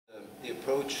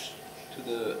approach to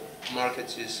the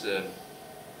markets is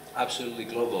absolutely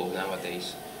global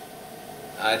nowadays.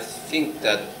 I think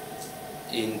that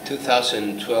in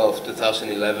 2012,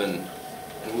 2011,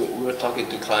 we were talking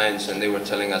to clients and they were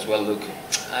telling us, well, look,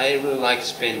 I really like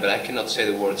Spain, but I cannot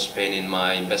say the word Spain in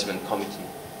my investment committee,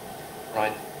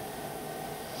 right?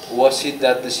 Was it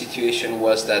that the situation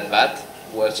was that bad?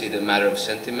 Was it a matter of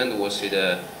sentiment? Was it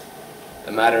a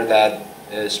matter that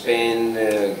Spain,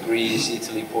 Greece,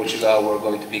 Italy, Portugal were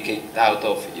going to be kicked out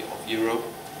of Europe?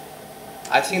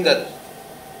 I think that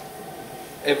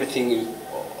everything,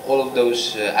 all of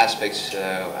those aspects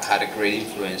had a great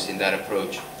influence in that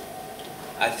approach.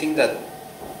 I think that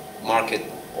market,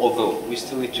 although we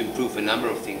still need to improve a number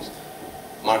of things,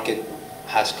 market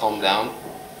has calmed down,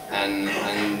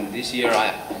 and this year,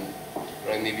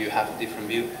 maybe you have a different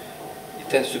view, it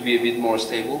tends to be a bit more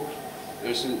stable.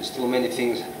 There's still many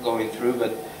things going through,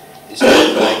 but it's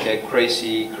not like a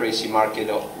crazy market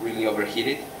really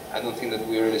overheated. I don't think that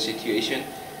we're in a situation,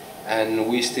 and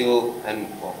we still,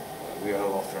 well, we are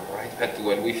often right, but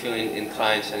what we feel in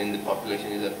clients and in the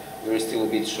population is that we're still a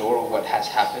bit sure of what has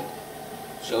happened.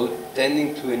 So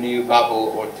tending to a new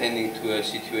bubble or tending to a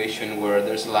situation where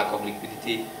there's a lack of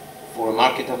liquidity for a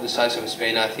market of the size of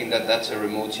Spain, I think that that's a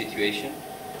remote situation.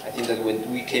 I think that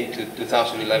when we came to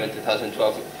 2011,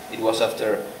 2012, it was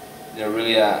after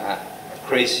really a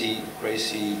crazy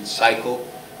cycle,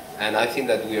 and I think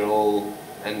that we're all,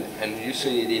 and you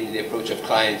see it in the approach of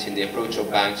clients, in the approach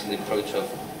of banks, in the approach of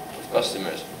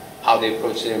customers, how they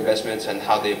approach their investments and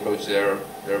how they approach their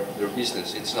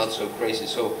business. It's not so crazy.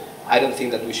 So I don't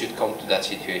think that we should come to that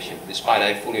situation, despite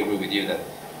I fully agree with you that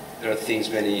there are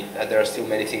still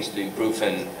many things to improve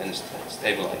and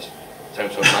stabilize in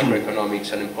terms of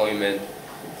macroeconomics and employment.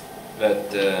 But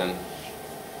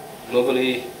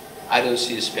globally, I don't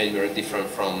see Spain very different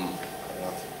from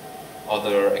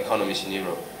other economies in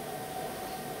Europe.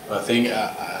 I think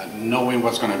knowing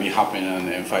what's going to be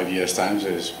happening in 5 years' time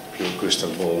is pure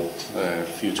crystal ball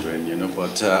futuring, you know.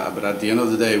 But at the end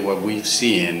of the day, what we've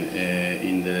seen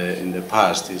in the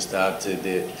past is that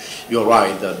you're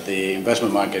right that the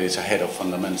investment market is ahead of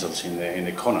fundamentals in the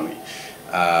economy.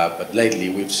 But lately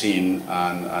we've seen,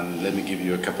 and let me give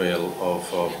you a couple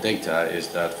of data, is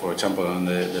that, for example, on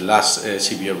the last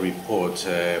CBO report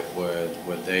where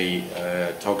they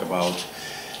talk about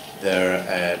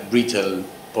their retail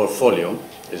portfolio,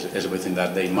 is everything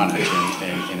that they manage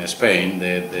in Spain,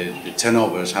 the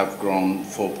turnovers have grown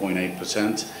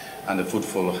 4.8% and the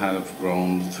footfall have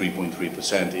grown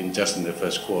 3.3% in the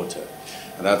first quarter.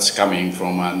 And that's coming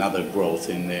from another growth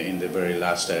in the very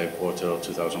last quarter of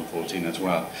 2014 as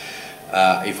well.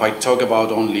 If I talk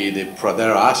about only the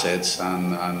Pradera assets,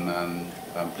 and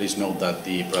please note that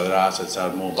the Pradera assets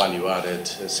are more value-added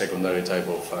secondary type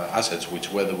of assets,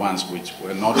 which were the ones which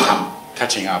were not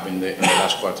catching up in the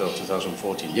last quarter of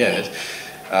 2014 yet.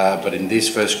 But in this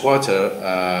first quarter,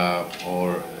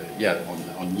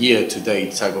 on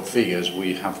year-to-date type of figures,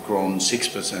 we have grown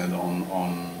 6%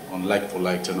 on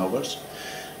like-for-like turnovers,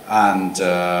 and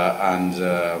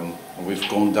we've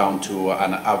gone down to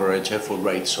an average effort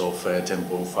rates of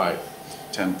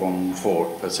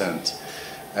 10.4%.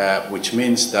 Which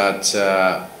means that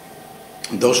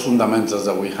those fundamentals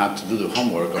that we had to do the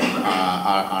homework on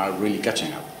are really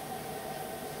catching up.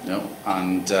 You know?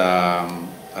 And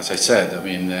as I said, I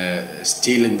mean,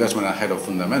 still investment ahead of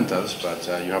fundamentals, but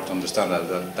you have to understand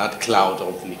that cloud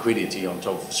of liquidity on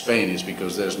top of Spain is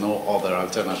because there's no other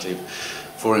alternative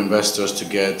for investors to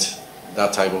get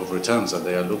that type of returns that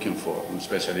they are looking for,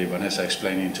 especially Vanessa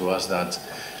explaining to us that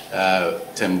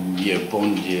 10-year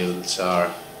bond yields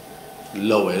are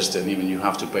lowest, and even you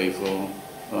have to pay for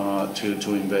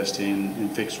to invest in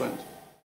fixed rent.